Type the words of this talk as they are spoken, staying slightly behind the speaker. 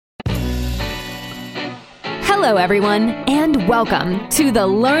Hello, everyone, and welcome to the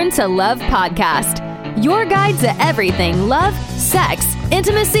Learn to Love podcast, your guide to everything love, sex,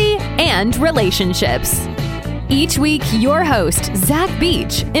 intimacy, and relationships. Each week, your host, Zach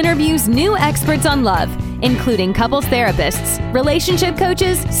Beach, interviews new experts on love, including couples therapists, relationship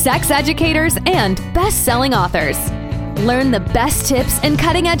coaches, sex educators, and best-selling authors. Learn the best tips and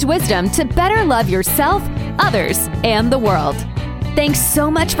cutting-edge wisdom to better love yourself, others, and the world. Thanks so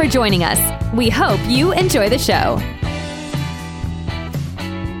much for joining us. We hope you enjoy the show.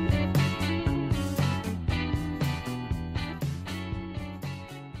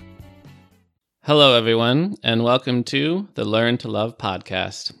 Hello, everyone, and welcome to the Learn to Love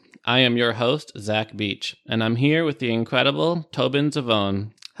podcast. I am your host, Zach Beach, and I'm here with the incredible Tobin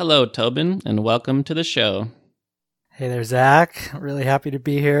Zivon. Hello, Tobin, and welcome to the show. Hey there, Zach. Really happy to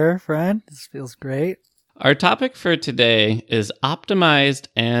be here, friend. This feels great. Our topic for today is optimized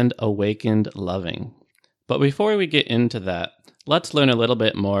and awakened loving. But before we get into that, let's learn a little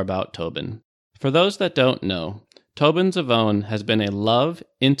bit more about Tobin. For those that don't know, Tobin Zivon has been a love,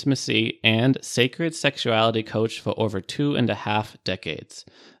 intimacy, and sacred sexuality coach for over 2.5 decades.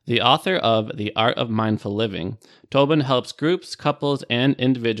 The author of The Art of Mindful Living, Tobin helps groups, couples, and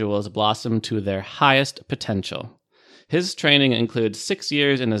individuals blossom to their highest potential. His training includes 6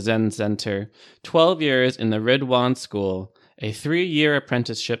 years in a Zen center, 12 years in the Ridwan School, a 3-year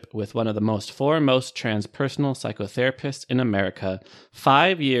apprenticeship with one of the most foremost transpersonal psychotherapists in America,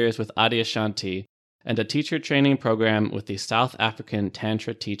 5 years with Adyashanti, and a teacher training program with the South African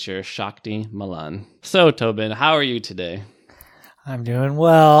Tantra teacher Shakti Malan. So, Tobin, how are you today? I'm doing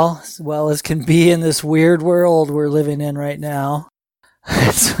well as can be in this weird world we're living in right now.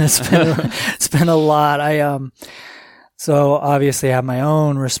 It's been a lot. So obviously I have my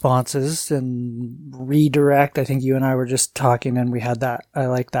own responses and redirect. I think you and I were just talking and we had that, I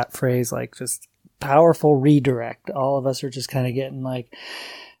like that phrase, like just powerful redirect. All of us are just kind of getting like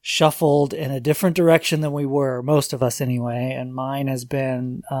shuffled in a different direction than we were, most of us anyway. And mine has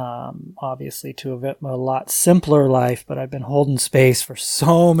been, obviously to a lot simpler life, but I've been holding space for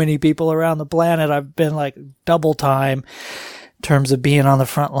so many people around the planet. I've been like double time in terms of being on the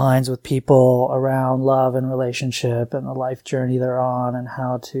front lines with people around love and relationship and the life journey they're on and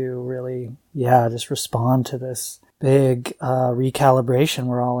how to really, just respond to this big recalibration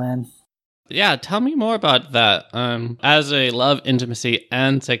we're all in. Yeah, tell me more about that. As a love, intimacy,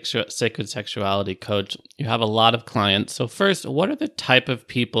 and sacred sexuality coach, you have a lot of clients. So first, what are the type of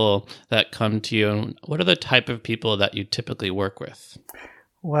people that come to you, and what are the type of people that you typically work with?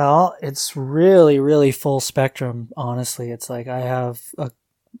 Well, it's really, really full spectrum, honestly. It's like I have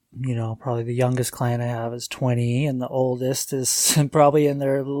probably the youngest client I have is 20 and the oldest is probably in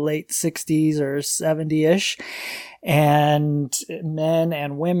their late 60s or 70-ish, and men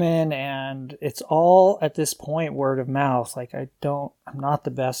and women, and it's all at this point word of mouth. Like I'm not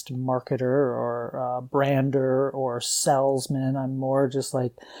the best marketer or brander or salesman. I'm more just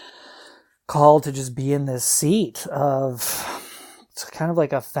like called to just be in this seat of, it's kind of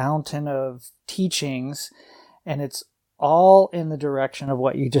like a fountain of teachings, and it's all in the direction of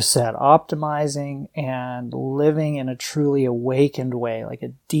what you just said, optimizing and living in a truly awakened way, like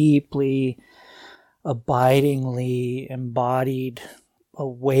a deeply, abidingly embodied,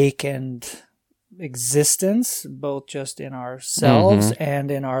 awakened existence, both just in ourselves and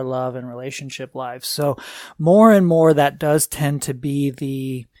in our love and relationship lives. So more and more that does tend to be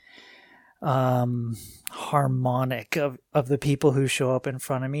the harmonic of the people who show up in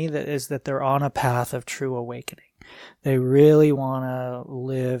front of me, that they're on a path of true awakening. They really want to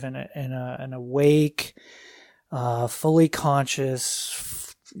live in an awake, fully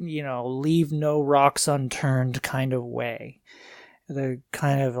conscious, leave no rocks unturned kind of way. They're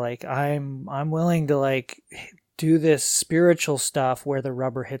kind of like, I'm willing to like do this spiritual stuff where the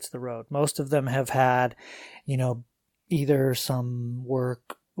rubber hits the road. Most of them have had, either some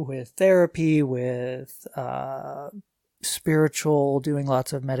work with therapy, with spiritual, doing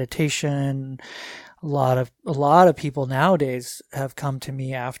lots of meditation. A lot of people nowadays have come to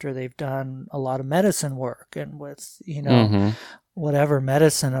me after they've done a lot of medicine work and with, whatever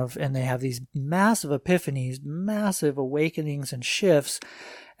medicine and they have these massive epiphanies, massive awakenings and shifts,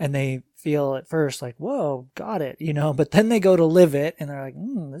 and they feel at first like, whoa, got it, but then they go to live it and they're like,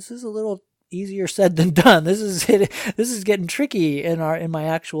 this is a little easier said than done. This is getting tricky in my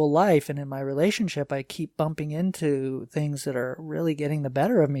actual life and in my relationship. I keep bumping into things that are really getting the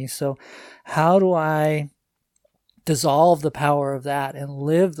better of me. So how do I dissolve the power of that and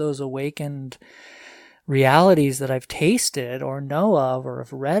live those awakened realities that I've tasted or know of or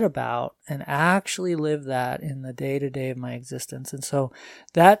have read about and actually live that in the day-to-day of my existence? And so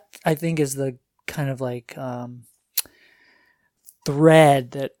that, I think, is the kind of like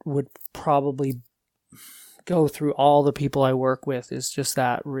thread that would probably go through all the people I work with is just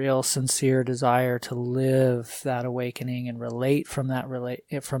that real sincere desire to live that awakening and relate from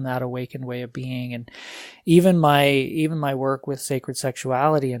that awakened way of being. And even my work with sacred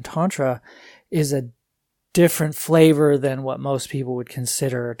sexuality and tantra is a different flavor than what most people would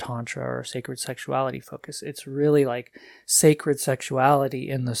consider a tantra or sacred sexuality focus. It's really like sacred sexuality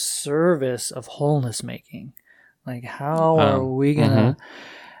in the service of wholeness making. Like how are we gonna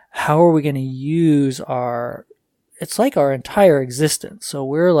use it's like our entire existence. So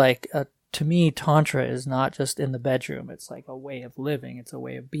we're like, to me, Tantra is not just in the bedroom. It's like a way of living. It's a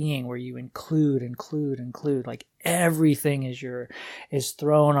way of being where you include. Like everything is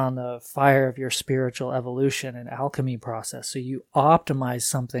thrown on the fire of your spiritual evolution and alchemy process. So you optimize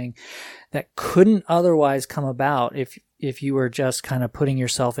something that couldn't otherwise come about if you were just kind of putting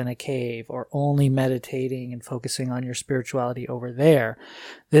yourself in a cave or only meditating and focusing on your spirituality over there.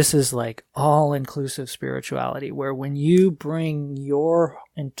 This is like all-inclusive spirituality where when you bring your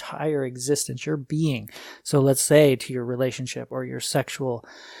entire existence, your being, so let's say to your relationship or your sexual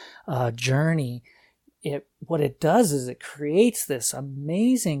journey, what it does is it creates this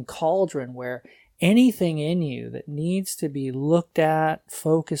amazing cauldron where anything in you that needs to be looked at,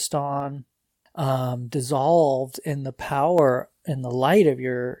 focused on, dissolved in the power and the light of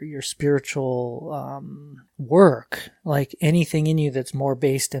your spiritual work, like anything in you that's more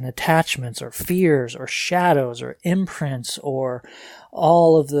based in attachments or fears or shadows or imprints or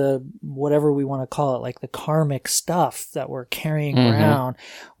all of the whatever we want to call it, like the karmic stuff that we're carrying around,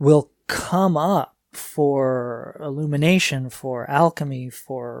 will come up for illumination, for alchemy,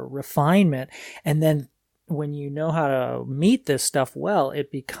 for refinement. And then when you know how to meet this stuff well, it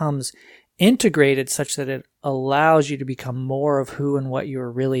becomes integrated such that it allows you to become more of who and what you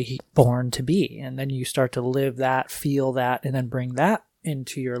were really born to be. And then you start to live that, feel that, and then bring that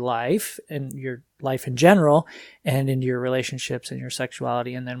into your life and your life in general and into your relationships and your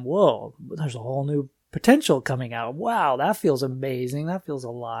sexuality. And then, whoa, there's a whole new potential coming out. Wow, that feels amazing. That feels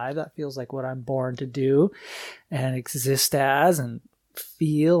alive. That feels like what I'm born to do and exist as and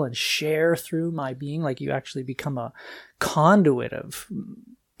feel and share through my being. Like you actually become a conduit of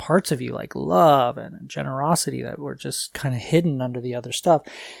parts of you like love and generosity that were just kind of hidden under the other stuff.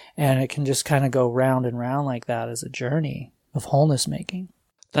 And it can just kind of go round and round like that as a journey of wholeness making.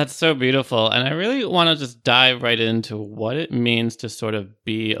 That's so beautiful. And I really want to just dive right into what it means to sort of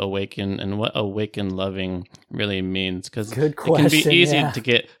be awakened and what awakened loving really means. Because it can be easy to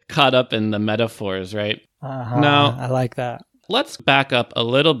get caught up in the metaphors, right? Now, I like that. Let's back up a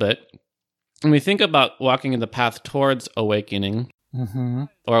little bit. When we think about walking in the path towards awakening,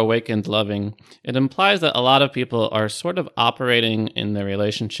 or awakened loving, it implies that a lot of people are sort of operating in their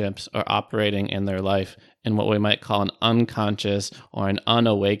relationships or operating in their life in what we might call an unconscious or an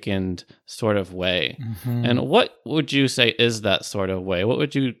unawakened sort of way. And what would you say is that sort of way? What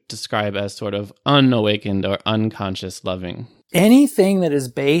would you describe as sort of unawakened or unconscious loving? Anything that is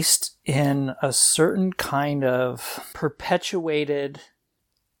based in a certain kind of perpetuated,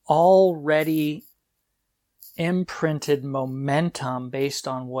 already imprinted momentum based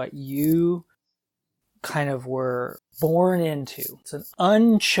on what you kind of were born into. It's an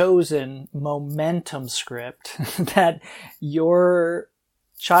unchosen momentum script that your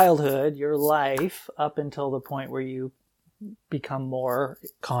childhood, your life, up until the point where you become more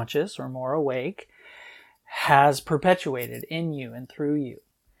conscious or more awake, has perpetuated in you and through you.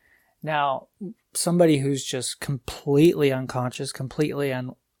 Now, somebody who's just completely unconscious, completely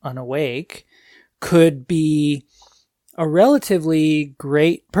unawake, could be a relatively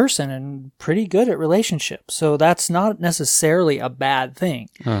great person and pretty good at relationships. So that's not necessarily a bad thing.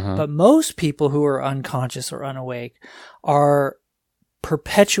 But most people who are unconscious or unawake are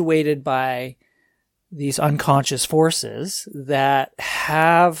perpetuated by these unconscious forces that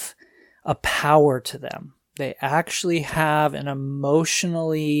have a power to them. They actually have an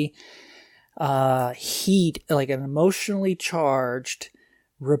emotionally like an emotionally charged,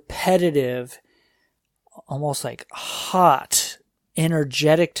 repetitive, almost like hot,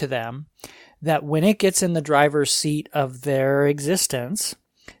 energetic to them, that when it gets in the driver's seat of their existence,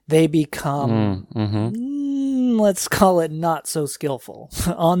 they become, let's call it not so skillful.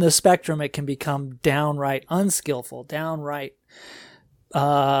 On the spectrum, it can become downright unskillful, downright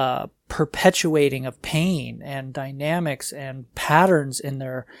perpetuating of pain and dynamics and patterns in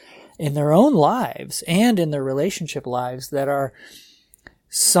their own lives and in their relationship lives that are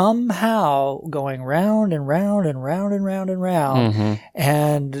somehow going round and round and round and round and round.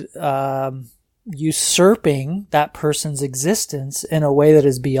 And usurping that person's existence in a way that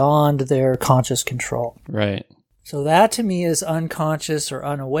is beyond their conscious control. Right. So that to me is unconscious or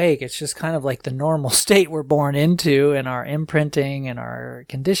unawake. It's just kind of like the normal state we're born into, and our imprinting and our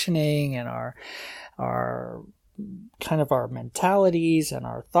conditioning and our kind of our mentalities and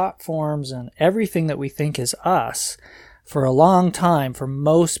our thought forms and everything that we think is us for a long time for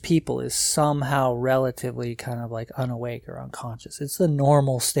most people is somehow relatively kind of like unawake or unconscious. It's the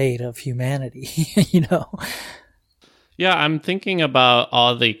normal state of humanity, you know? Yeah, I'm thinking about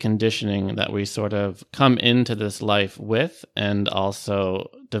all the conditioning that we sort of come into this life with and also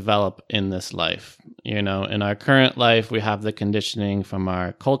develop in this life. You know, in our current life, we have the conditioning from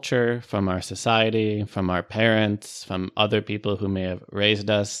our culture, from our society, from our parents, from other people who may have raised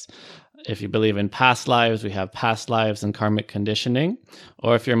us. If you believe in past lives, we have past lives and karmic conditioning.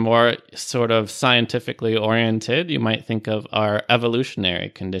 Or if you're more sort of scientifically oriented, you might think of our evolutionary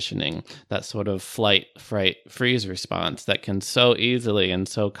conditioning, that sort of flight, fright, freeze response that can so easily and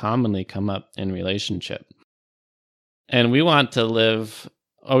so commonly come up in relationship. And we want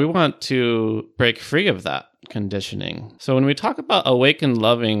to break free of that conditioning. So when we talk about awakened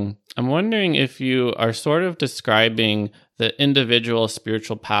loving, I'm wondering if you are sort of describing the individual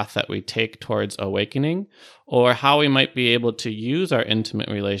spiritual path that we take towards awakening, or how we might be able to use our intimate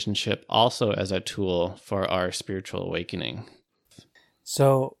relationship also as a tool for our spiritual awakening.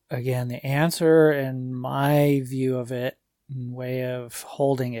 So again, the answer in my view of it, way of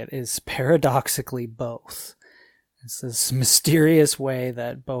holding it, is paradoxically both. It's this mysterious way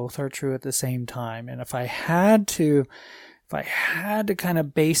that both are true at the same time. And if I had to kind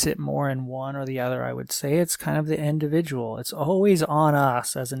of base it more in one or the other, I would say it's kind of the individual. It's always on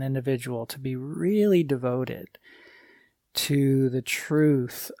us as an individual to be really devoted to the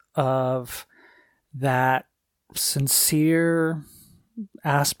truth of that sincere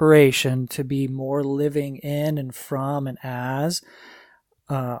aspiration to be more living in and from and as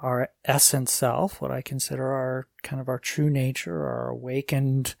our essence self, what I consider our kind of our true nature, our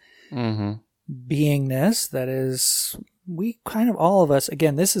awakened beingness. That is, we kind of, all of us,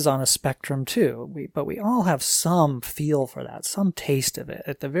 again, this is on a spectrum too, but we all have some feel for that, some taste of it.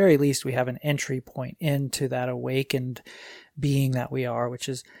 At the very least, we have an entry point into that awakened being that we are, which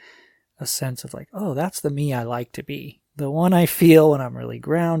is a sense of like, oh, that's the me I like to be. The one I feel when I'm really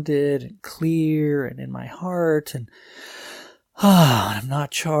grounded and clear and in my heart, and I'm not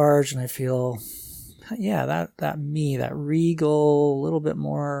charged, and I feel, that me, that regal, a little bit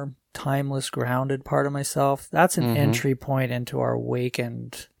more timeless, grounded part of myself. That's an entry point into our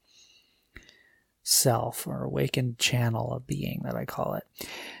awakened self, or awakened channel of being, that I call it.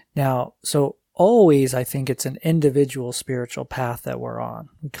 Now, so always I think it's an individual spiritual path that we're on.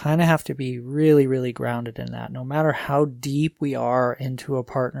 We kind of have to be really, really grounded in that, no matter how deep we are into a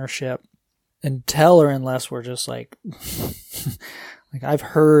partnership, until or unless we're just like, like I've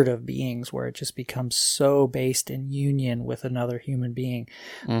heard of beings where it just becomes so based in union with another human being.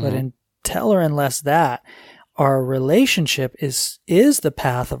 But until or unless that, our relationship is the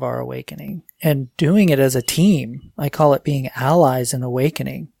path of our awakening, and doing it as a team. I call it being allies in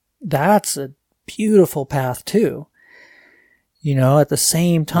awakening. That's a beautiful path too. You know, at the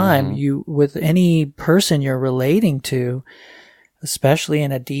same time, you, with any person you're relating to, especially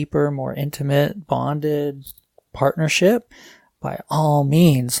in a deeper, more intimate, bonded partnership, by all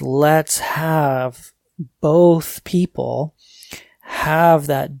means, let's have both people have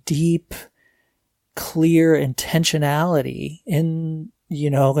that deep, clear intentionality in, you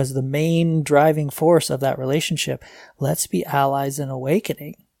know, as the main driving force of that relationship. Let's be allies in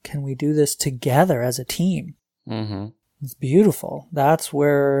awakening. Can we do this together as a team? It's beautiful. That's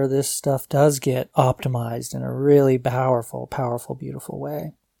where this stuff does get optimized in a really powerful, beautiful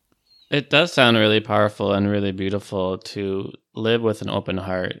way. It does sound really powerful and really beautiful to live with an open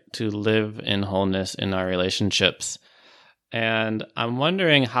heart, to live in wholeness in our relationships. And I'm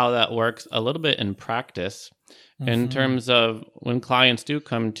wondering how that works a little bit in practice, in terms of when clients do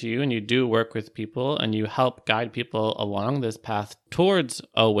come to you and you do work with people and you help guide people along this path towards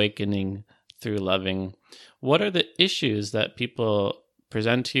awakening through loving. What are the issues that people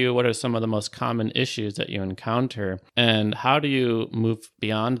present to you? What are some of the most common issues that you encounter? And how do you move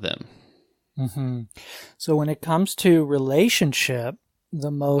beyond them? So when it comes to relationship, the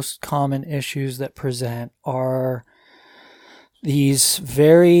most common issues that present are these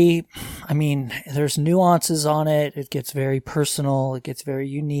very, there's nuances on it. It gets very personal. It gets very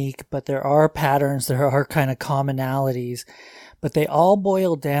unique, but there are patterns. There are kind of commonalities, but they all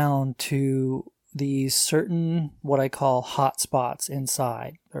boil down to these certain, what I call hot spots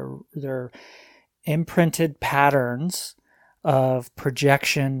inside. They're imprinted patterns of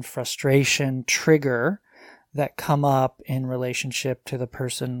projection, frustration, trigger that come up in relationship to the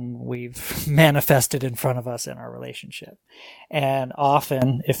person we've manifested in front of us in our relationship. And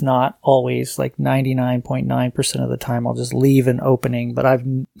often, if not always, like 99.9% of the time, I'll just leave an opening, but I've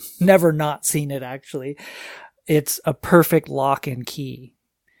never not seen it actually. It's a perfect lock and key.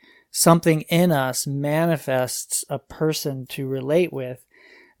 Something in us manifests a person to relate with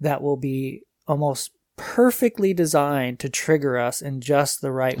that will be almost perfectly designed to trigger us in just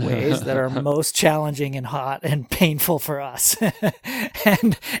the right ways that are most challenging and hot and painful for us.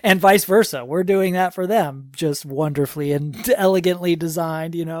 and vice versa. We're doing that for them just wonderfully and elegantly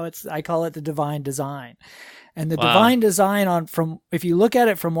designed. I call it the divine design. And the divine design if you look at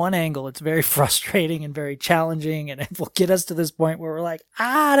it from one angle, it's very frustrating and very challenging. And it will get us to this point where we're like, it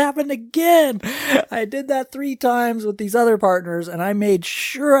happened again. I did that 3 times with these other partners and I made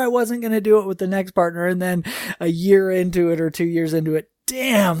sure I wasn't going to do it with the next partner. And then a year into it or 2 years into it,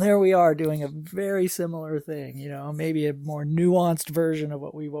 damn, there we are doing a very similar thing, maybe a more nuanced version of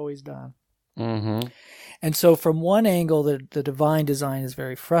what we've always done. Mm-hmm. And so from one angle, the divine design is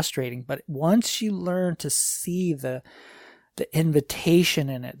very frustrating. But once you learn to see the invitation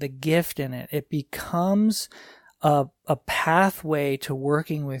in it, the gift in it, it becomes a pathway to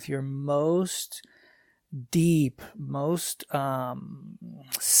working with your most deep, most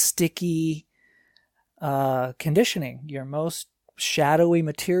sticky conditioning, your most shadowy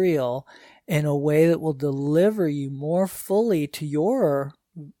material in a way that will deliver you more fully to your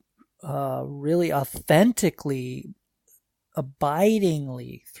really authentically,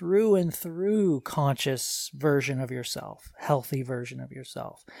 abidingly, through and through conscious version of yourself, healthy version of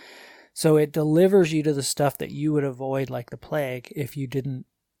yourself. So it delivers you to the stuff that you would avoid like the plague if you didn't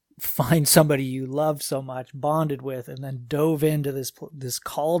find somebody you loved so much, bonded with, and then dove into this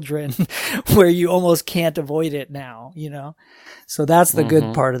cauldron where you almost can't avoid it now, So that's the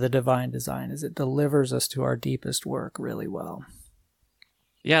good part of the divine design, is it delivers us to our deepest work really well.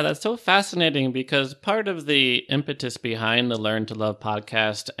 Yeah, that's so fascinating because part of the impetus behind the Learn to Love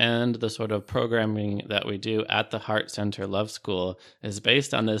podcast and the sort of programming that we do at the Heart Center Love School is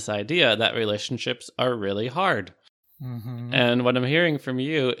based on this idea that relationships are really hard. Mm-hmm. And what I'm hearing from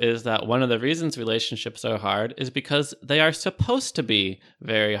you is that one of the reasons relationships are hard is because they are supposed to be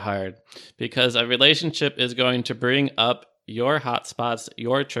very hard, because a relationship is going to bring up your hot spots,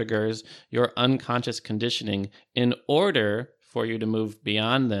 your triggers, your unconscious conditioning in order for you to move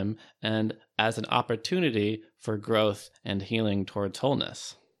beyond them and as an opportunity for growth and healing towards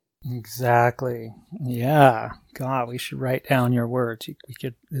wholeness. Exactly. Yeah. God, we should write down your words.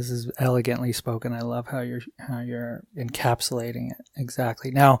 This is elegantly spoken. I love how you're encapsulating it.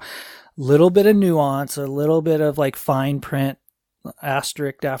 Exactly. Now, little bit of nuance, a little bit of like fine print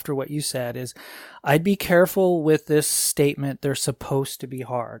asterisk after what you said is I'd be careful with this statement. They're supposed to be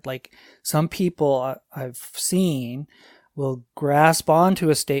hard. Like some people I've seen will grasp onto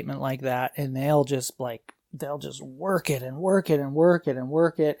a statement like that and they'll just work it and work it and work it and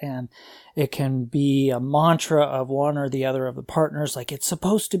work it. And it can be a mantra of one or the other of the partners. Like, it's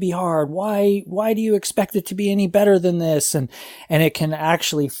supposed to be hard. Why do you expect it to be any better than this? And it can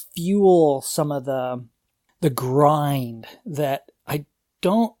actually fuel some of the grind that I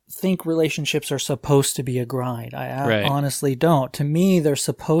don't think relationships are supposed to be a grind. I honestly don't. To me, they're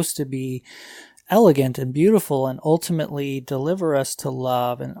supposed to be elegant and beautiful and ultimately deliver us to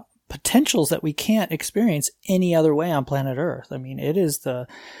love and potentials that we can't experience any other way on planet Earth. I mean, it is the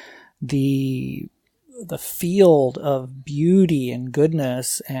field of beauty and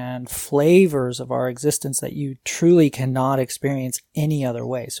goodness and flavors of our existence that you truly cannot experience any other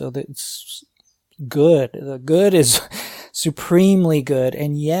way. So it's good. The good is supremely good.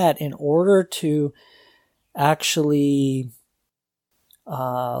 And yet, in order to actually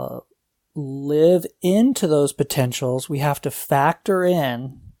live into those potentials, we have to factor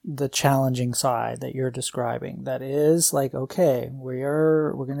in the challenging side that you're describing. That is like, okay,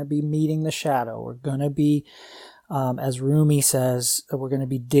 we're going to be meeting the shadow. We're going to be, as Rumi says, we're going to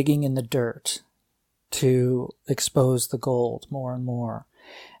be digging in the dirt to expose the gold more and more.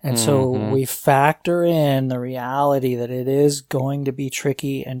 And so we factor in the reality that it is going to be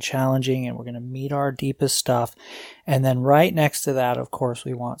tricky and challenging, and we're going to meet our deepest stuff. And then right next to that, of course,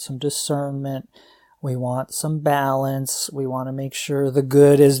 we want some discernment. We want some balance. We want to make sure the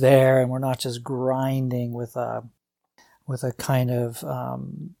good is there, and we're not just grinding with a kind of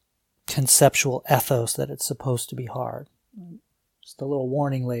conceptual ethos that it's supposed to be hard. Just a little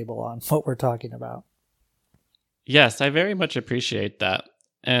warning label on what we're talking about. Yes, I very much appreciate that.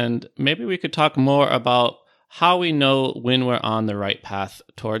 And maybe we could talk more about how we know when we're on the right path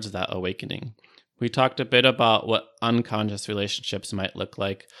towards that awakening. We talked a bit about what unconscious relationships might look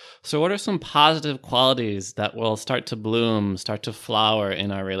like. So what are some positive qualities that will start to bloom, start to flower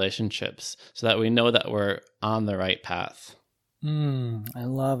in our relationships so that we know that we're on the right path? I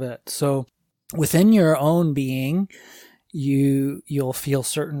love it. So within your own being, you'll feel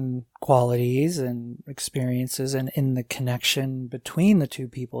certain qualities and experiences, and in the connection between the two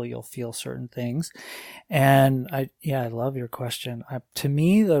people, you'll feel certain things. And I love your question. To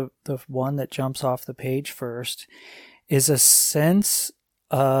me, the one that jumps off the page first is a sense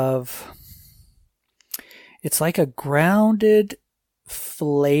of, it's like a grounded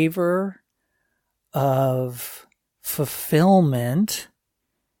flavor of fulfillment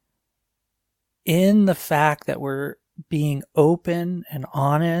in the fact that we're being open and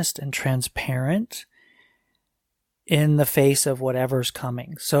honest and transparent in the face of whatever's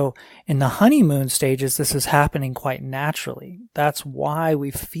coming. So in the honeymoon stages, this is happening quite naturally. That's why we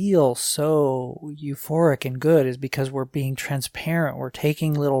feel so euphoric and good, is because we're being transparent. We're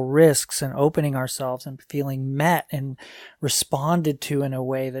taking little risks and opening ourselves and feeling met and responded to in a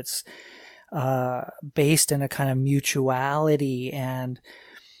way that's based in a kind of mutuality, and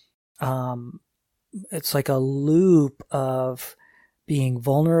it's like a loop of being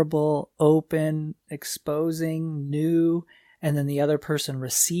vulnerable, open, exposing, new, and then the other person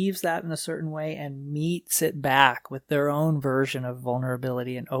receives that in a certain way and meets it back with their own version of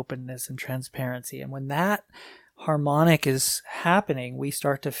vulnerability and openness and transparency. And when that harmonic is happening, we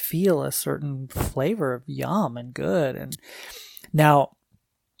start to feel a certain flavor of yum and good. And now,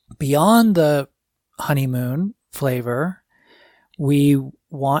 beyond the honeymoon flavor, we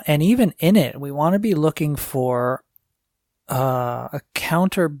want, and even in it, we want to be looking for a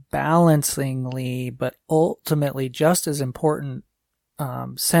counterbalancingly, but ultimately just as important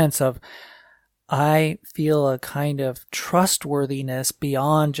sense of, I feel a kind of trustworthiness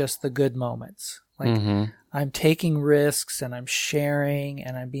beyond just the good moments. Like I'm taking risks and I'm sharing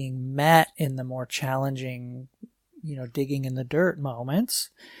and I'm being met in the more challenging, digging in the dirt moments.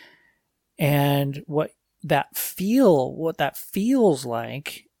 And what that feels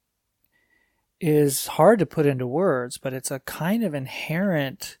like is hard to put into words, but it's a kind of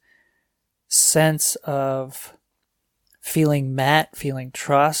inherent sense of feeling met, feeling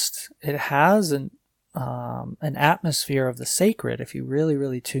trust. It has an atmosphere of the sacred if you really,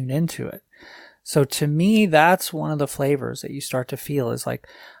 really tune into it. So to me, that's one of the flavors that you start to feel, is like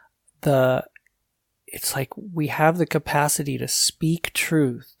it's like we have the capacity to speak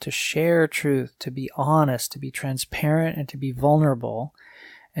truth, to share truth, to be honest, to be transparent, and to be vulnerable.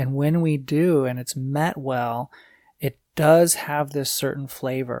 And when we do, and it's met well, it does have this certain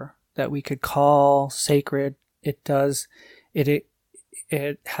flavor that we could call sacred. It has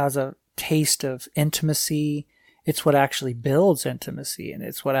a taste of intimacy. It's what actually builds intimacy, and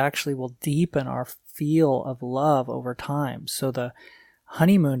it's what actually will deepen our feel of love over time. So the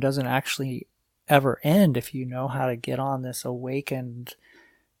honeymoon doesn't actually ever end if you know how to get on this awakened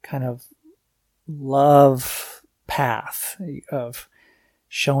kind of love path of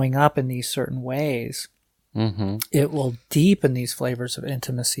showing up in these certain ways. It will deepen these flavors of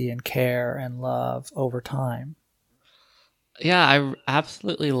intimacy and care and love over time. Yeah, I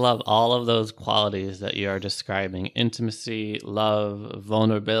absolutely love all of those qualities that you are describing: intimacy, love,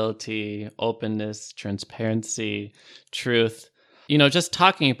 vulnerability, openness, transparency, truth. Just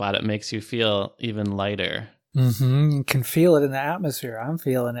talking about it makes you feel even lighter. You can feel it in the atmosphere. I'm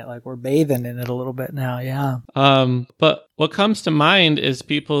feeling it, like we're bathing in it a little bit now. Yeah. But what comes to mind is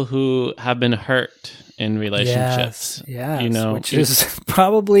people who have been hurt in relationships. Yes, which is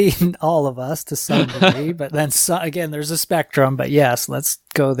probably all of us to some degree. But then again, there's a spectrum. But yes, let's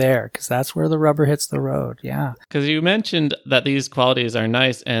go there, because that's where the rubber hits the road. Yeah. Because you mentioned that these qualities are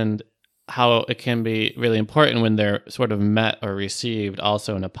nice, and how it can be really important when they're sort of met or received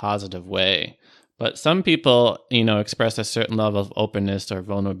also in a positive way. But some people, express a certain level of openness or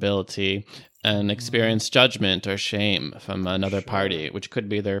vulnerability and experience judgment or shame from another party, which could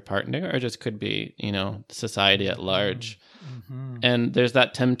be their partner or just could be, society at large. And there's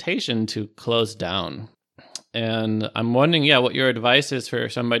that temptation to close down. And I'm wondering, what your advice is for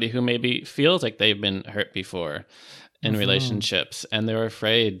somebody who maybe feels like they've been hurt before in relationships and they're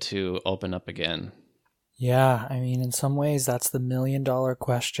afraid to open up again. Yeah, I mean, in some ways, that's the $1 million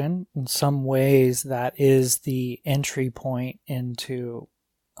question. In some ways, that is the entry point into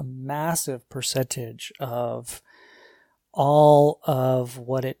a massive percentage of all of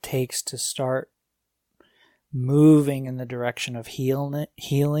what it takes to start moving in the direction of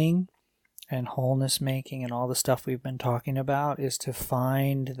healing and wholeness making and all the stuff we've been talking about, is to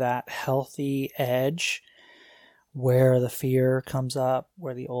find that healthy edge where the fear comes up,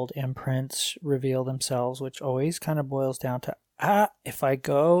 where the old imprints reveal themselves, which always kind of boils down to, if I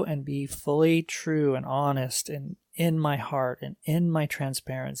go and be fully true and honest and in my heart and in my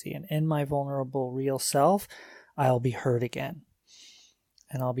transparency and in my vulnerable real self, I'll be hurt again.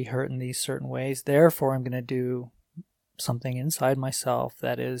 And I'll be hurt in these certain ways. Therefore, I'm going to do something inside myself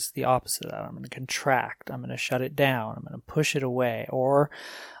that is the opposite of that. I'm going to contract. I'm going to shut it down. I'm going to push it away. Or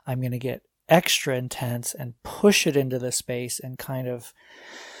I'm going to get extra intense and push it into the space in kind of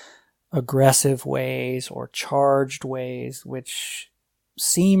aggressive ways or charged ways, which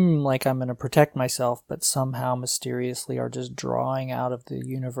seem like I'm going to protect myself, but somehow mysteriously are just drawing out of the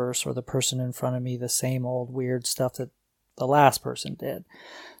universe or the person in front of me the same old weird stuff that the last person did.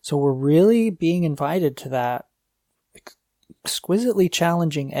 So we're really being invited to that exquisitely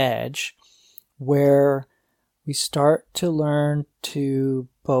challenging edge where we start to learn to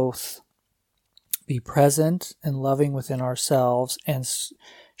both be present and loving within ourselves and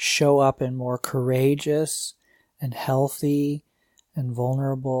show up in more courageous and healthy and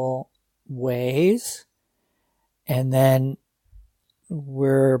vulnerable ways. And then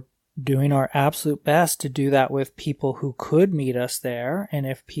we're doing our absolute best to do that with people who could meet us there. And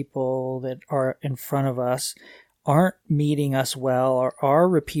if people that are in front of us aren't meeting us well or are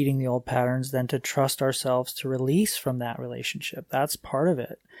repeating the old patterns, then to trust ourselves to release from that relationship. That's part of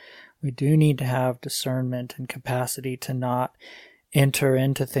it. We do need to have discernment and capacity to not enter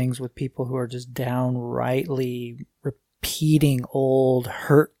into things with people who are just downrightly repeating old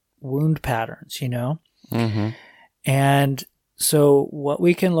hurt wound patterns, you know? Mm-hmm. And so what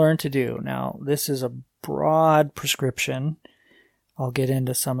we can learn to do, now this is a broad prescription. I'll get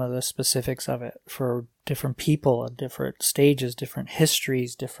into some of the specifics of it for different people at different stages, different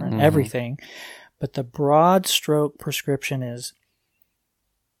histories, different everything. But the broad stroke prescription is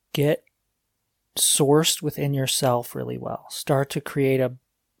get sourced within yourself really well. Start to create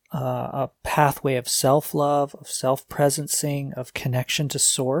a pathway of self-love, of self-presencing, of connection to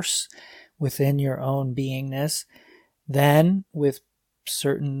source within your own beingness. Then with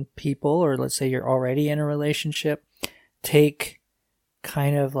certain people, or let's say you're already in a relationship, take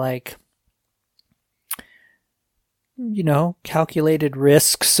kind of like, you know, calculated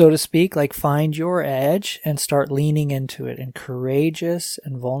risks, so to speak, like find your edge and start leaning into it in courageous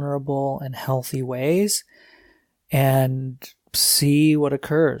and vulnerable and healthy ways and see what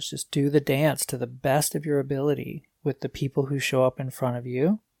occurs. Just do the dance to the best of your ability with the people who show up in front of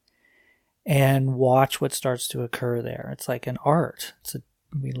you and watch what starts to occur there. It's like an art.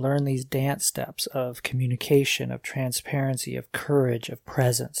 We learn these dance steps of communication, of transparency, of courage, of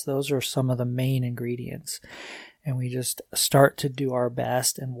presence. Those are some of the main ingredients. And we just start to do our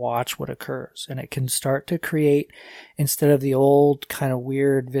best and watch what occurs. And it can start to create, instead of the old kind of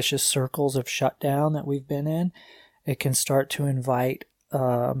weird vicious circles of shutdown that we've been in, it can start to invite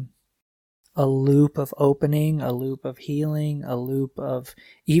a loop of opening, a loop of healing, a loop of,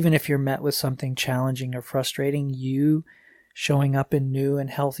 even if you're met with something challenging or frustrating, you showing up in new and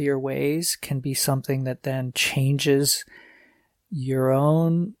healthier ways can be something that then changes your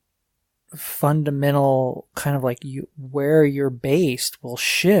own fundamental kind of like where you're based will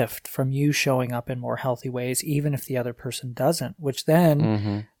shift from you showing up in more healthy ways, even if the other person doesn't, which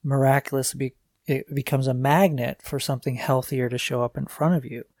then miraculously it becomes a magnet for something healthier to show up in front of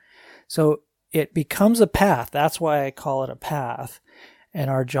you. So it becomes a path. That's why I call it a path. And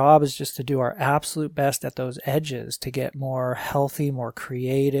our job is just to do our absolute best at those edges to get more healthy, more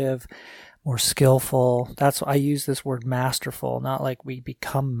creative, more skillful. That's why I use this word masterful, not like we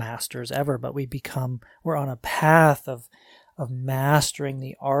become masters ever, but we're on a path of mastering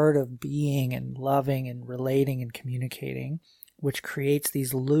the art of being and loving and relating and communicating, which creates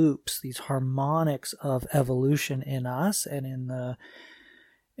these loops, these harmonics of evolution in us and in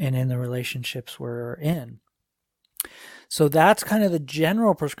the relationships we're in. So that's kind of the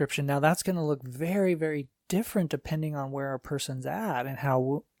general prescription. Now that's going to look very, very different depending on where a person's at and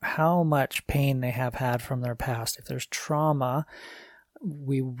how much pain they have had from their past. If there's trauma,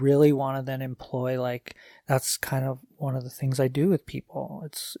 we really want to then employ, like, that's kind of one of the things I do with people.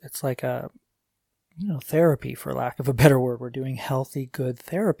 It's like a, therapy, for lack of a better word. We're doing healthy, good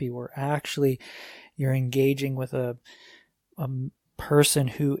therapy. You're engaging with a person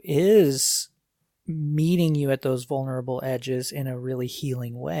who is meeting you at those vulnerable edges in a really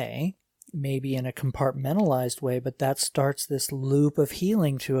healing way, maybe in a compartmentalized way, but that starts this loop of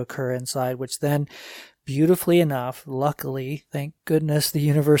healing to occur inside, which then, beautifully enough, luckily, thank goodness the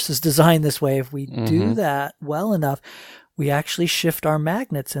universe is designed this way, if we do that well enough, we actually shift our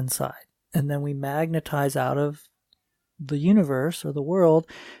magnets inside, and then we magnetize out of the universe or the world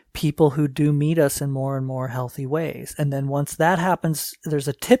people who do meet us in more and more healthy ways. And then once that happens, there's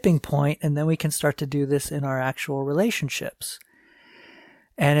a tipping point, and then we can start to do this in our actual relationships.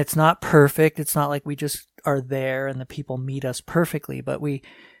 And it's not perfect. It's not like we just are there and the people meet us perfectly, but we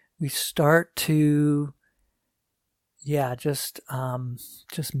start to,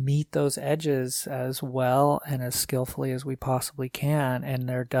 just meet those edges as well and as skillfully as we possibly can. And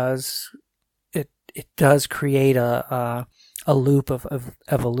it does create a loop of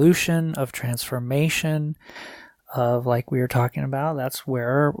evolution, of transformation, of, like we were talking about, that's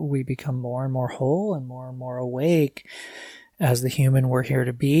where we become more and more whole and more awake as the human we're here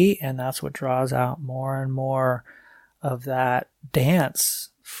to be. And that's what draws out more and more of that dance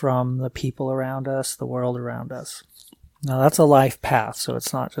from the people around us, the world around us. Now, that's a life path, so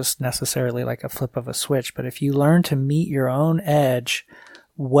it's not just necessarily like a flip of a switch, but if you learn to meet your own edge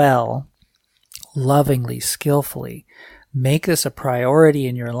well, lovingly, skillfully, make this a priority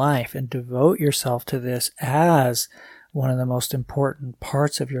in your life and devote yourself to this as one of the most important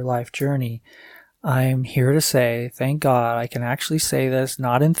parts of your life journey, I'm here to say, thank God, I can actually say this,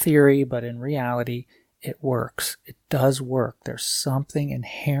 not in theory, but in reality, it works. It does work. There's something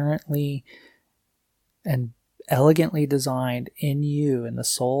inherently and elegantly designed in you, in the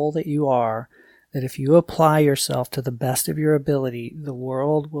soul that you are, that if you apply yourself to the best of your ability, the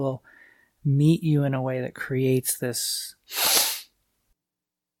world will meet you in a way that creates this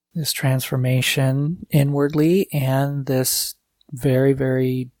transformation inwardly and this very,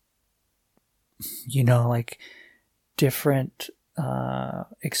 very, different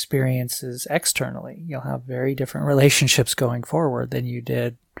experiences externally. You'll have very different relationships going forward than you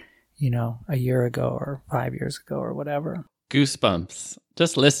did, a year ago or 5 years ago or whatever. Goosebumps.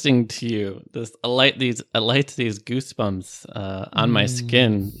 Just listening to you, this alight these goosebumps on my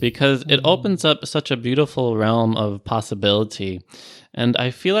skin, because it opens up such a beautiful realm of possibility. And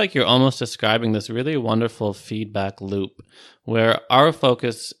I feel like you're almost describing this really wonderful feedback loop where our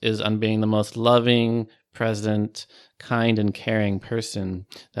focus is on being the most loving, present, kind, and caring person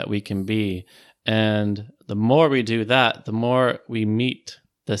that we can be. And the more we do that, the more we meet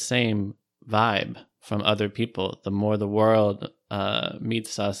the same vibe from other people, the more the world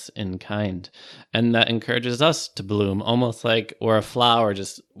meets us in kind. And that encourages us to bloom, almost like we're a flower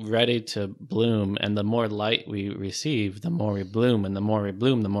just ready to bloom. And the more light we receive, the more we bloom. And the more we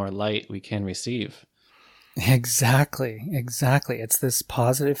bloom, the more light we can receive. Exactly. It's this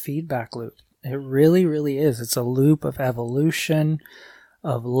positive feedback loop. It really, really is. It's a loop of evolution,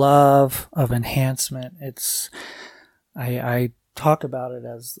 of love, of enhancement. I talk about it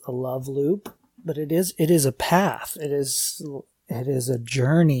as a love loop, but it is a path. It is a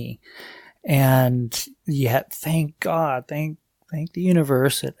journey. And yet, thank God, thank the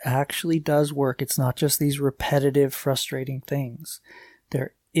universe, it actually does work. It's not just these repetitive, frustrating things.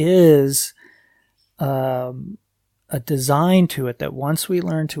 There is a design to it that once we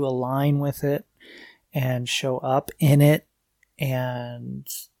learn to align with it and show up in it and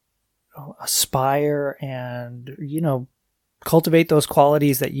aspire and, cultivate those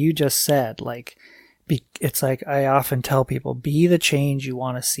qualities that you just said, it's like I often tell people, be the change you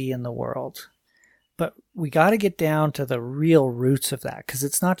want to see in the world. But we got to get down to the real roots of that, because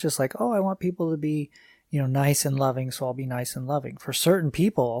it's not just like, oh, I want people to be, nice and loving, so I'll be nice and loving. For certain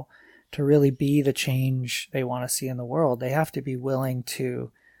people, to really be the change they want to see in the world, they have to be willing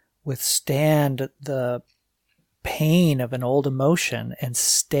to withstand the pain of an old emotion and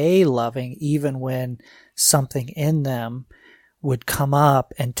stay loving even when something in them would come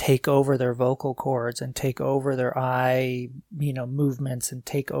up and take over their vocal cords and take over their eye, movements and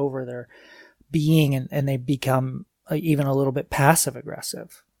take over their being, and they become even a little bit passive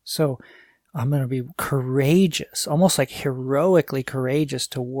aggressive. So I'm going to be courageous, almost like heroically courageous,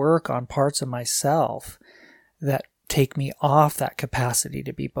 to work on parts of myself that take me off that capacity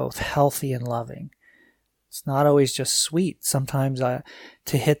to be both healthy and loving. It's not always just sweet. Sometimes to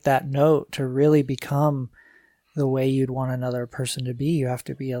hit that note, to really become the way you'd want another person to be, you have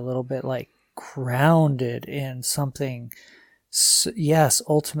to be a little bit grounded in something, yes,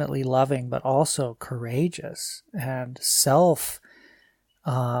 ultimately loving, but also courageous and self-sourced,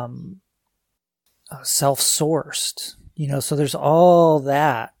 so there's all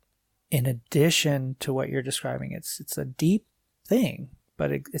that in addition to what you're describing. It's a deep thing,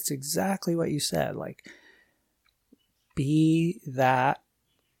 but it's exactly what you said, be that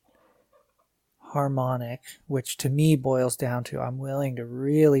harmonic, which to me boils down to, I'm willing to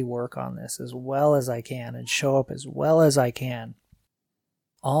really work on this as well as I can and show up as well as I can.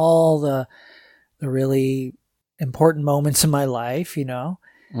 All the really important moments in my life,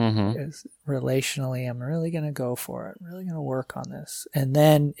 Is relationally, I'm really going to go for it. I'm really going to work on this. And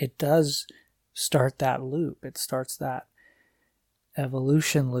then it does start that loop. It starts that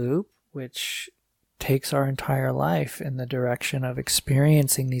evolution loop, which takes our entire life in the direction of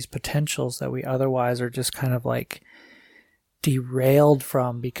experiencing these potentials that we otherwise are just kind of like derailed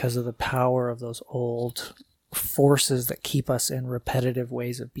from because of the power of those old forces that keep us in repetitive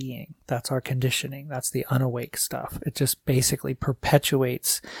ways of being. That's our conditioning. That's the unawake stuff. It just basically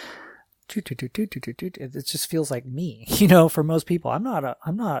perpetuates. It just feels like me, for most people. I'm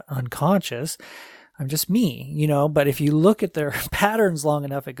not unconscious. I'm just me, but if you look at their patterns long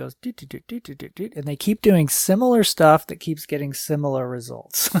enough, it goes, and they keep doing similar stuff that keeps getting similar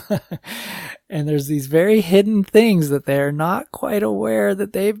results. And there's these very hidden things that they're not quite aware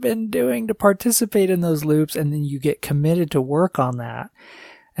that they've been doing to participate in those loops. And then you get committed to work on that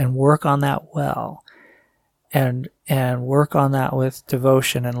and work on that well and work on that with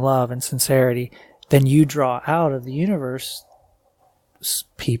devotion and love and sincerity. Then you draw out of the universe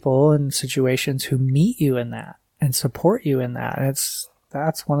people and situations who meet you in that and support you in that. And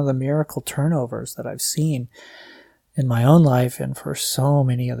that's one of the miracle turnovers that I've seen in my own life and for so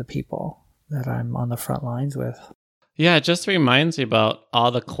many of the people that I'm on the front lines with. Yeah, it just reminds me about all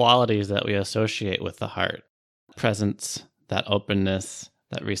the qualities that we associate with the heart. Presence, that openness,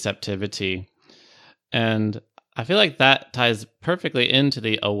 that receptivity. And I feel like that ties perfectly into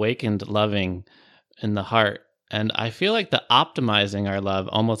the awakened loving in the heart. And I feel like the optimizing our love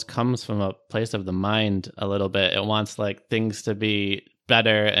almost comes from a place of the mind a little bit. It wants like things to be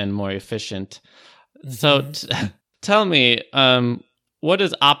better and more efficient. So tell me, what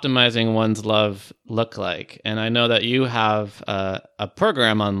does optimizing one's love look like? And I know that you have a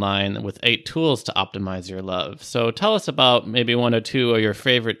program online with 8 tools to optimize your love. So tell us about maybe 1 or 2 or your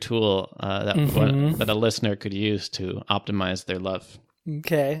favorite tool that a listener could use to optimize their love.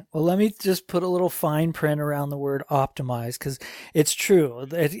 Okay. Well, let me just put a little fine print around the word optimize, because it's true.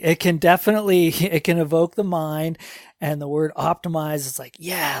 It can evoke the mind, and the word optimize is like,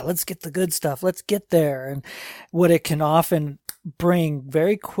 yeah, let's get the good stuff. Let's get there. And what it can often bring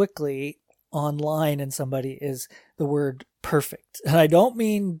very quickly online in somebody is the word perfect. And I don't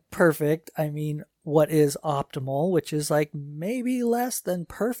mean perfect. I mean what is optimal, which is like maybe less than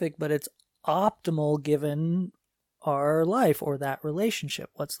perfect, but it's optimal given our life or that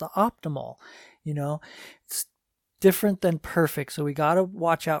relationship. What's the optimal? It's different than perfect. So we got to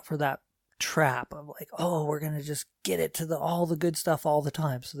watch out for that trap of like, oh, we're going to just get it to all the good stuff all the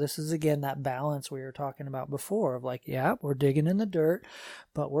time. So this is again that balance we were talking about before of like, yeah, we're digging in the dirt,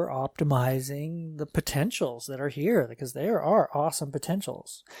 but we're optimizing the potentials that are here, because there are awesome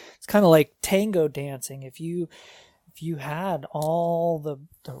potentials. It's kind of like tango dancing. If you had all the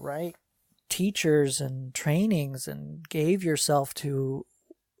right teachers and trainings and gave yourself to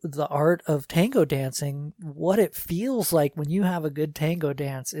the art of tango dancing, what it feels like when you have a good tango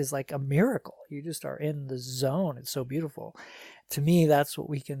dance is like a miracle. You just are in the zone. It's so beautiful. To me, that's what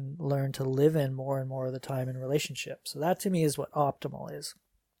we can learn to live in more and more of the time in relationships. So that to me is what optimal is.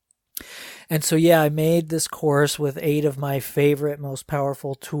 And so, yeah, I made this course with 8 of my favorite, most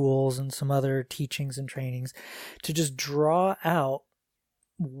powerful tools and some other teachings and trainings to just draw out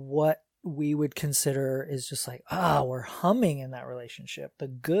what we would consider is just like, we're humming in that relationship. The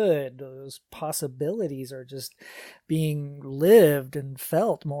good, those possibilities are just being lived and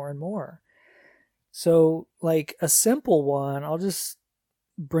felt more and more. So like a simple one, I'll just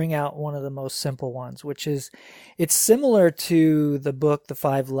bring out one of the most simple ones, which is, it's similar to the book, The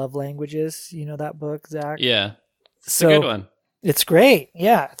 5 Love Languages. You know that book, Zach? Yeah. It's a good one. It's great.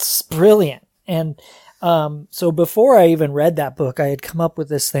 Yeah, it's brilliant. And so before I even read that book, I had come up with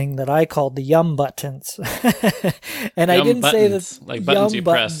this thing that I called the yum buttons. And I didn't say that like buttons you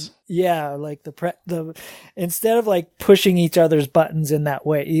press. Yeah, like the instead of like pushing each other's buttons in that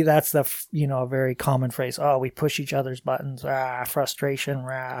way, that's a very common phrase. Oh, we push each other's buttons. Frustration.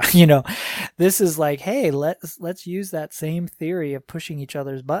 This is like, hey, let's use that same theory of pushing each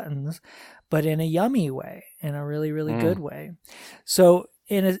other's buttons, but in a yummy way, in a really, really good way. So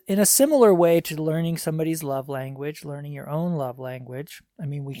in a similar way to learning somebody's love language, learning your own love language. I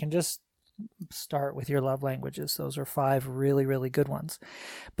mean, we can just start with your love languages. Those are 5 really, really good ones.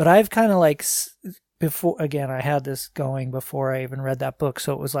 But I've kind of like, before, again, I had this going before I even read that book.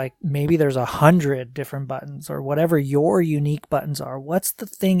 So it was like, maybe there's 100 different buttons or whatever your unique buttons are. What's the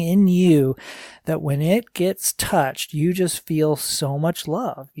thing in you that when it gets touched, you just feel so much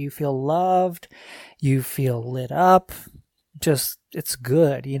love? You feel loved. You feel lit up. Just, it's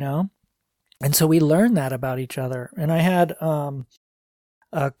good, And so we learned that about each other. And I had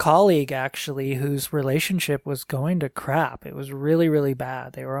a colleague actually whose relationship was going to crap. It was really, really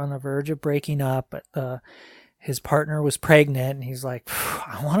bad. They were on the verge of breaking up, but his partner was pregnant, and he's like,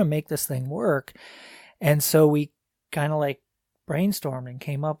 I want to make this thing work. And so we kind of like brainstormed and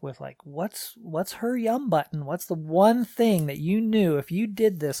came up with like, what's her yum button? What's the one thing that you knew if you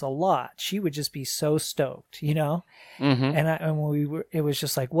did this a lot, she would just be so stoked, you know? Mm-hmm. And it was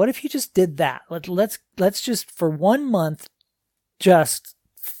just like, what if you just did that? Let's just for 1 month, just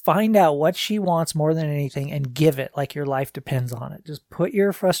find out what she wants more than anything and give it like your life depends on it. Just put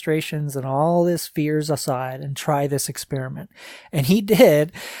your frustrations and all this fears aside and try this experiment. And he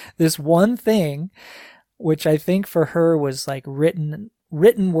did this one thing, which I think for her was like written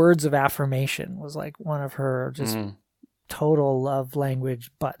words of affirmation, was like one of her just total love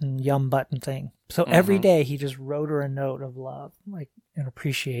language yum button thing. So every day he just wrote her a note of love, like an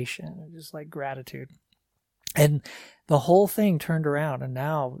appreciation and just like gratitude. And the whole thing turned around, and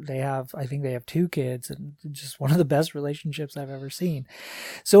now I think they have 2 kids, and just one of the best relationships I've ever seen.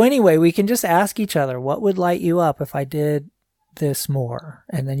 So anyway, we can just ask each other, what would light you up if I did this more?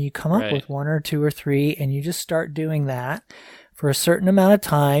 And then you come up with 1 or 2 or 3, and you just start doing that for a certain amount of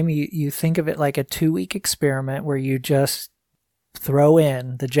time. You think of it like a 2-week experiment where you just throw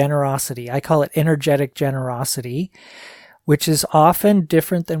in the generosity. I call it energetic generosity, which is often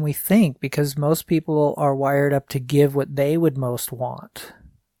different than we think, because most people are wired up to give what they would most want,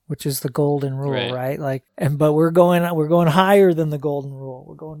 which is the golden rule, right? But we're going higher than the golden rule.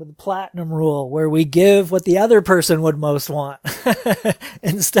 We're going to the platinum rule, where we give what the other person would most want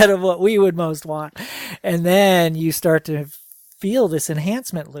instead of what we would most want. And then you start to feel this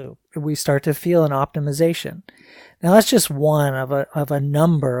enhancement loop. We start to feel an optimization. Now that's just one of a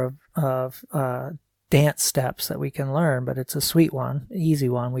number of dance steps that we can learn, but it's a sweet one, easy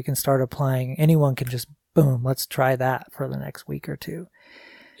one. We can start applying. Anyone can just, boom, let's try that for the next week or 2.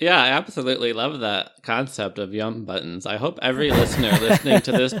 Yeah, I absolutely love that concept of yum buttons. I hope every listener listening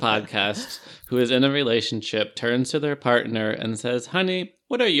to this podcast who is in a relationship turns to their partner and says, honey,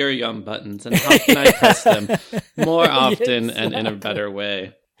 what are your yum buttons, and how can I test them more often and in a better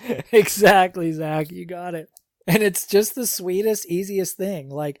way? Exactly, Zach. You got it. And it's just the sweetest, easiest thing.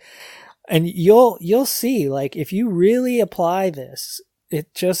 Like, and you'll see, like, if you really apply this,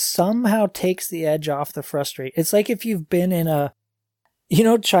 it just somehow takes the edge off the frustration. It's like if you've been in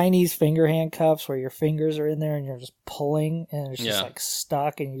Chinese finger handcuffs where your fingers are in there and you're just pulling and it's just like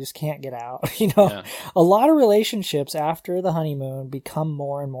stuck and you just can't get out. A lot of relationships after the honeymoon become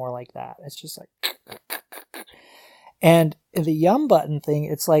more and more like that. It's just like, and the yum button thing,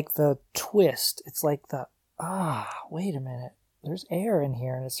 it's like the twist. It's like wait a minute. There's air in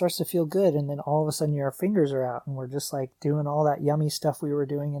here and it starts to feel good. And then all of a sudden your fingers are out and we're just like doing all that yummy stuff we were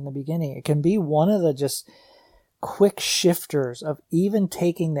doing in the beginning. It can be one of the just quick shifters of even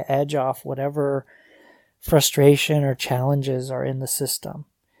taking the edge off whatever frustration or challenges are in the system.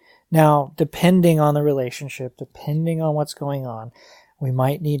 Now, depending on the relationship, depending on what's going on, we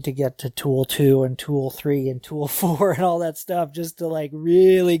might need to get to tool 2 and tool 3 and tool 4 and all that stuff just to like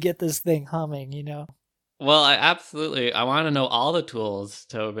really get this thing humming, Well, I want to know all the tools,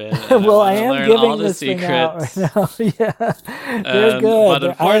 Tobin. Well, I am giving all the this secrets. thing out right now. Yeah, they're good. But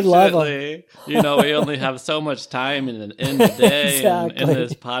unfortunately, we only have so much time in the day Exactly. in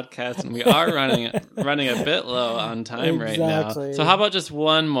this podcast, and we are running a bit low on time right now. So how about just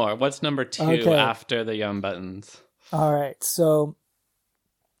one more? What's number 2 after the yum buttons? All right, so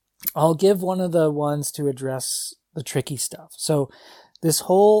I'll give one of the ones to address the tricky stuff. So this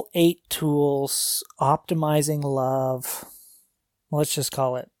whole 8 tools, optimizing love, let's just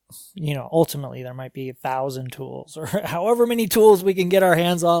call it, ultimately there might be 1,000 tools or however many tools we can get our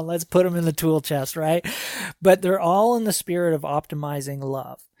hands on. Let's put them in the tool chest, right? But they're all in the spirit of optimizing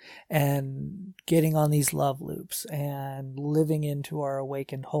love and getting on these love loops and living into our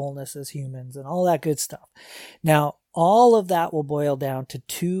awakened wholeness as humans and all that good stuff. Now, all of that will boil down to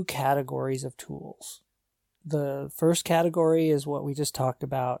 2 categories of tools. The first category is what we just talked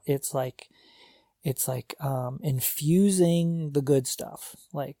about. It's like infusing the good stuff.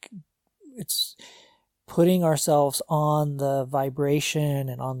 Like it's putting ourselves on the vibration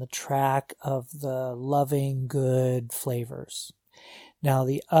and on the track of the loving, good flavors. Now,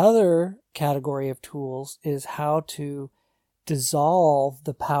 the other category of tools is how to dissolve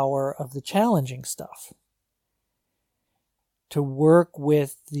the power of the challenging stuff. To work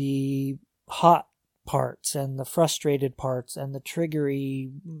with the hot parts and the frustrated parts and the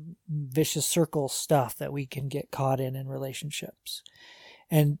triggery vicious circle stuff that we can get caught in relationships.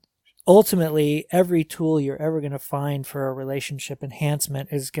 And ultimately, every tool you're ever going to find for a relationship enhancement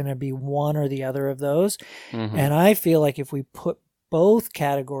is going to be one or the other of those. Mm-hmm. And I feel like if we put both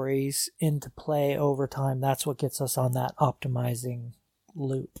categories into play over time, that's what gets us on that optimizing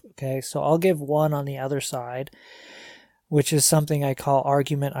loop. Okay, so I'll give one on the other side, which is something I call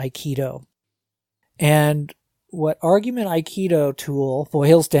argument Aikido. And what argument Aikido tool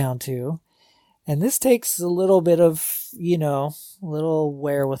boils down to, and this takes a little bit of, little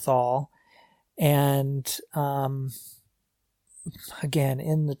wherewithal, and again,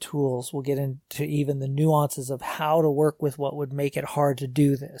 in the tools, we'll get into even the nuances of how to work with what would make it hard to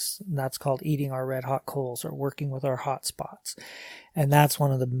do this. And that's called eating our red hot coals, or working with our hot spots. And that's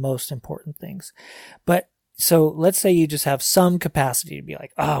one of the most important things. But so let's say you just have some capacity to be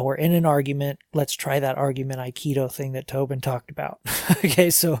like, we're in an argument. Let's try that argument Aikido thing that Tobin talked about. Okay,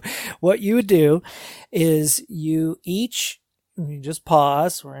 so what you would do is you just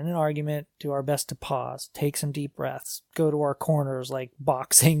pause. We're in an argument. Do our best to pause. Take some deep breaths. Go to our corners like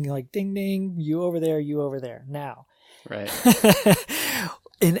boxing, like ding, ding, you over there, you over there. Now. Right.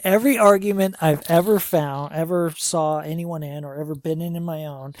 In every argument I've ever saw anyone in, or ever been in my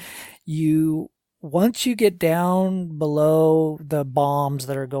own, once you get down below the bombs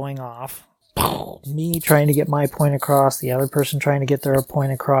that are going off, me trying to get my point across, the other person trying to get their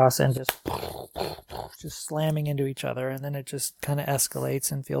point across, and just slamming into each other, and then it just kind of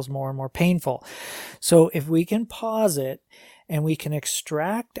escalates and feels more and more painful. So if we can pause it and we can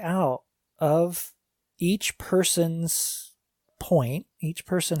extract out of each person's point, each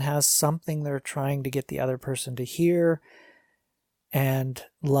person has something they're trying to get the other person to hear and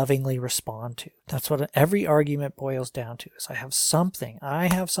lovingly respond to. That's what every argument boils down to, is I have something,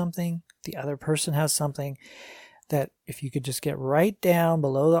 the other person has something, that if you could just get right down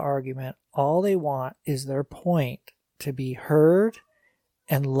below the argument, all they want is their point to be heard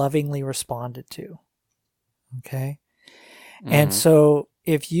and lovingly responded to. Okay? Mm-hmm. And so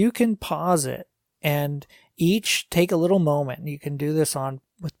if you can pause it and each take a little moment, and you can do this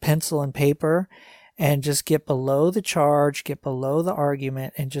with pencil and paper, and just get below the charge, get below the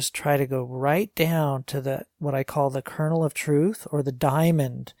argument, and just try to go right down to what I call the kernel of truth, or the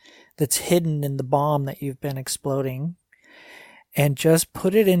diamond that's hidden in the bomb that you've been exploding, and just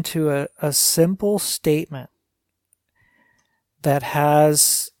put it into a simple statement that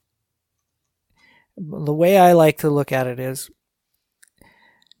has, the way I like to look at it is,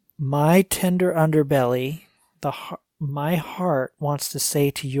 my tender underbelly, my heart wants to say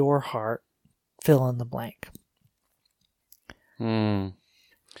to your heart, fill in the blank.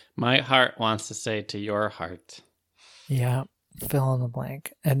 My heart wants to say to your heart. Yeah, fill in the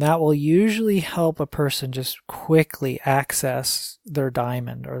blank. And that will usually help a person just quickly access their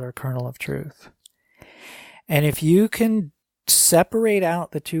diamond, or their kernel of truth. And if you can separate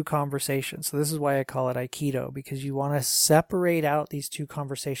out the two conversations, so this is why I call it Aikido, because you want to separate out these two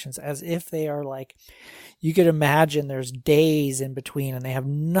conversations as if they are like, you could imagine there's days in between and they have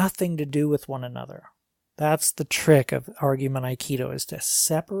nothing to do with one another. That's the trick of argument Aikido, is to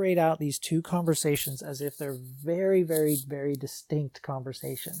separate out these two conversations as if they're very, very, very distinct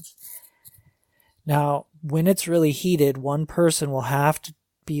conversations. Now, when it's really heated, one person will have to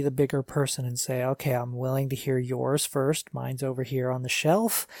be the bigger person and say, okay, I'm willing to hear yours first. Mine's over here on the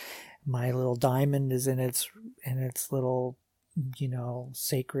shelf. My little diamond is in its little,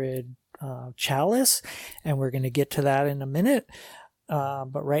 sacred chalice, and we're going to get to that in a minute.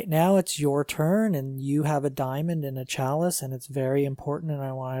 But right now it's your turn, and you have a diamond in a chalice, and it's very important, and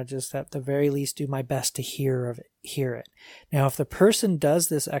I want to just at the very least do my best to hear it. Now, if the person does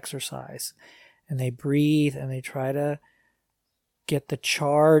this exercise and they breathe and they try to get the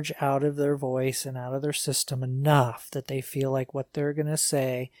charge out of their voice and out of their system enough that they feel like what they're going to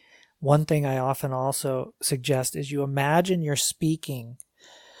say, one thing I often also suggest is you imagine you're speaking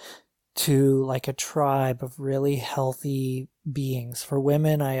to like a tribe of really healthy beings. For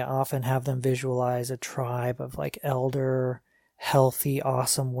women, I often have them visualize a tribe of like elder, healthy,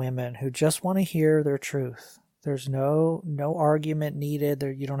 awesome women who just want to hear their truth. There's no argument needed.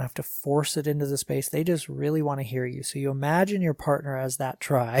 You don't have to force it into the space. They just really want to hear you. So you imagine your partner as that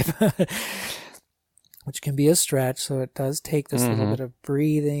tribe, which can be a stretch. So it does take this little bit of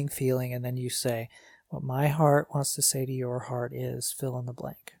breathing, feeling, and then you say, what my heart wants to say to your heart is fill in the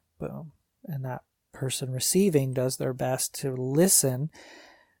blank. Boom. And that person receiving does their best to listen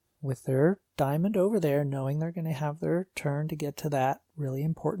with their diamond over there, knowing they're going to have their turn to get to that really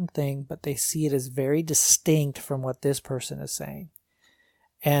important thing, but they see it as very distinct from what this person is saying.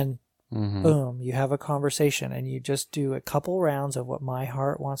 And boom, you have a conversation, and you just do a couple rounds of what my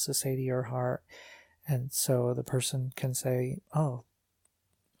heart wants to say to your heart. And so the person can say, oh,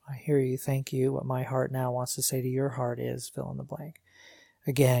 I hear you, thank you. What my heart now wants to say to your heart is fill in the blank.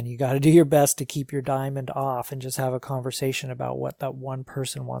 again, you got to do your best to keep your diamond off and just have a conversation about what that one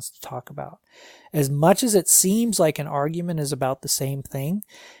person wants to talk about. As much as it seems like an argument is about the same thing,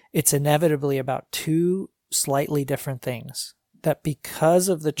 it's inevitably about two slightly different things. That because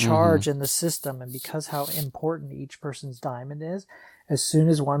of the charge in the system and because how important each person's diamond is, as soon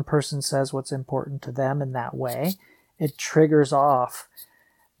as one person says what's important to them in that way, it triggers off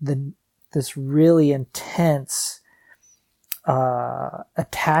this really intense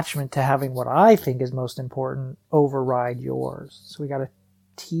attachment to having what I think is most important override yours. So we got to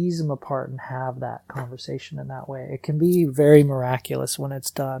tease them apart and have that conversation in that way. It can be very miraculous when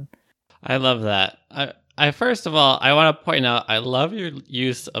it's done. I love that. I first of all, I want to point out, I love your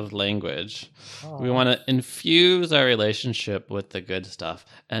use of language. We want to infuse our relationship with the good stuff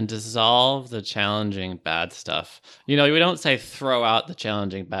and dissolve the challenging bad stuff. We don't say throw out the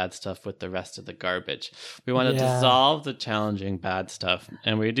challenging bad stuff with the rest of the garbage. We want to dissolve the challenging bad stuff.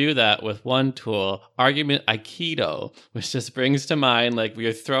 And we do that with one tool, argument Aikido, which just brings to mind like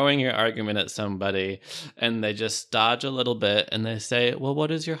you're throwing your argument at somebody and they just dodge a little bit and they say, well,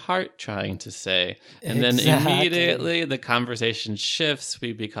 what is your heart trying to say? And then immediately the conversation shifts.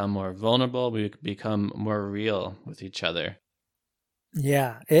 We become more vulnerable. We become more real with each other.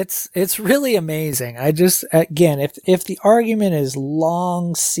 Yeah, it's really amazing. I just, again, if the argument is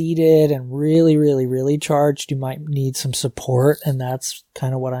long seated and really, really, really charged, you might need some support. And that's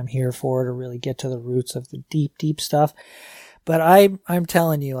kind of what I'm here for, to really get to the roots of the deep, deep stuff. But I'm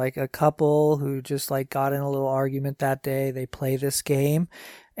telling you, like a couple who just like got in a little argument that day, they play this game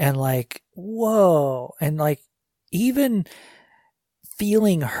and like, whoa. And like even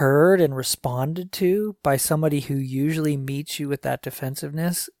feeling heard and responded to by somebody who usually meets you with that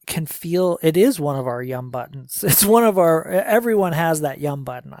defensiveness can feel it is one of our yum buttons. It's one of our, everyone has that yum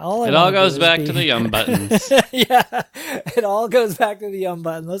button. It all goes back to the yum buttons. Yeah, it all goes back to the yum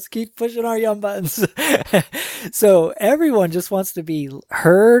button. Let's keep pushing our yum buttons. So everyone just wants to be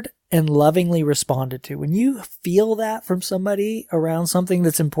heard and lovingly responded to. When you feel that from somebody around something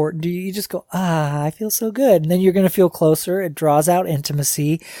that's important to you, you just go, I feel so good. And then you're going to feel closer. It draws out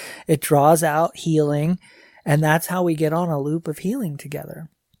intimacy. It draws out healing. And that's how we get on a loop of healing together.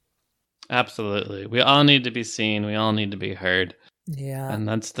 Absolutely. We all need to be seen. We all need to be heard. Yeah. And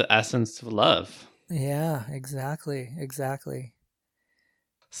that's the essence of love. Yeah, exactly.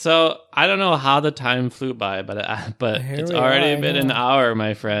 So I don't know how the time flew by, but it's already been an hour,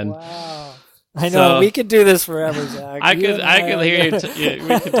 my friend. Wow. I know, we could do this forever, Zach. I could hear you.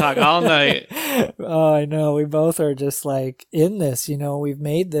 We could talk all night. Oh, I know. We both are just like in this, we've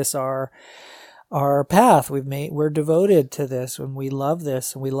made this our path. We're devoted to this, and we love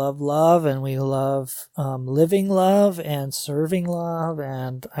this, and we love love, and we love living love and serving love.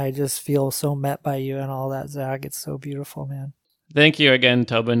 And I just feel so met by you and all that, Zach. It's so beautiful, man. Thank you again,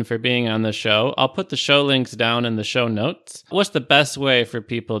 Tobin, for being on the show. I'll put the show links down in the show notes. What's the best way for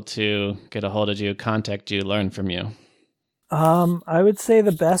people to get a hold of you, contact you, learn from you? I would say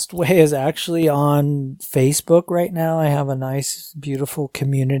the best way is actually on Facebook right now. I have a nice, beautiful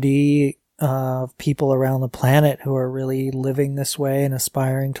community of people around the planet who are really living this way and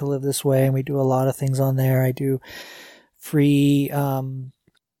aspiring to live this way. And we do a lot of things on there. I do free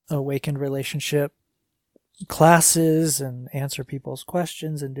awakened relationship classes and answer people's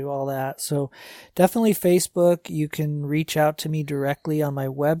questions and do all that. So definitely Facebook. You can reach out to me directly on my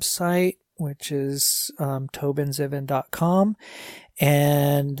website, which is tobinzivon.com.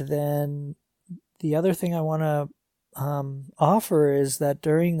 And then the other thing I want to offer is that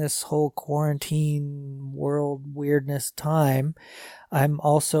during this whole quarantine world weirdness time, I'm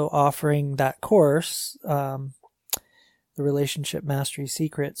also offering that course, the Relationship Mastery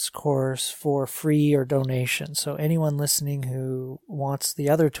Secrets course, for free or donation. So anyone listening who wants the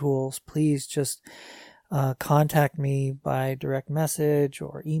other tools, please just contact me by direct message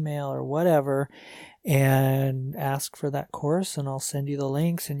or email or whatever and ask for that course, and I'll send you the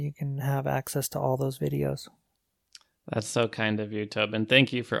links and you can have access to all those videos. That's so kind of you, Tobin.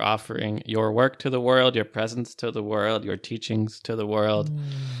 Thank you for offering your work to the world, your presence to the world, your teachings to the world.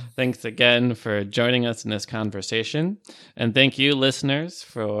 Thanks again for joining us in this conversation. And thank you, listeners,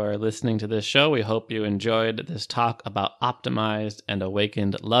 for listening to this show. We hope you enjoyed this talk about optimized and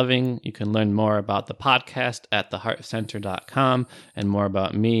awakened loving. You can learn more about the podcast at theheartcenter.com and more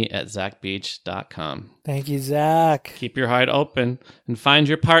about me at zachbeach.com. Thank you, Zach. Keep your heart open and find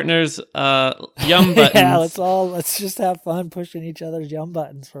your partner's yum buttons. Yeah, let's just have fun pushing each other's yum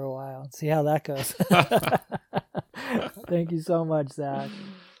buttons for a while and see how that goes. Thank you so much, Zach.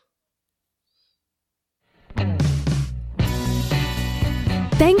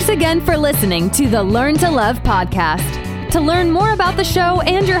 Thanks again for listening to the Learn to Love podcast. To learn more about the show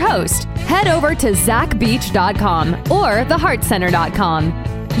and your host, head over to zachbeach.com or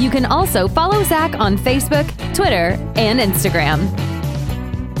theheartcenter.com. You can also follow Zach on Facebook, Twitter, and Instagram.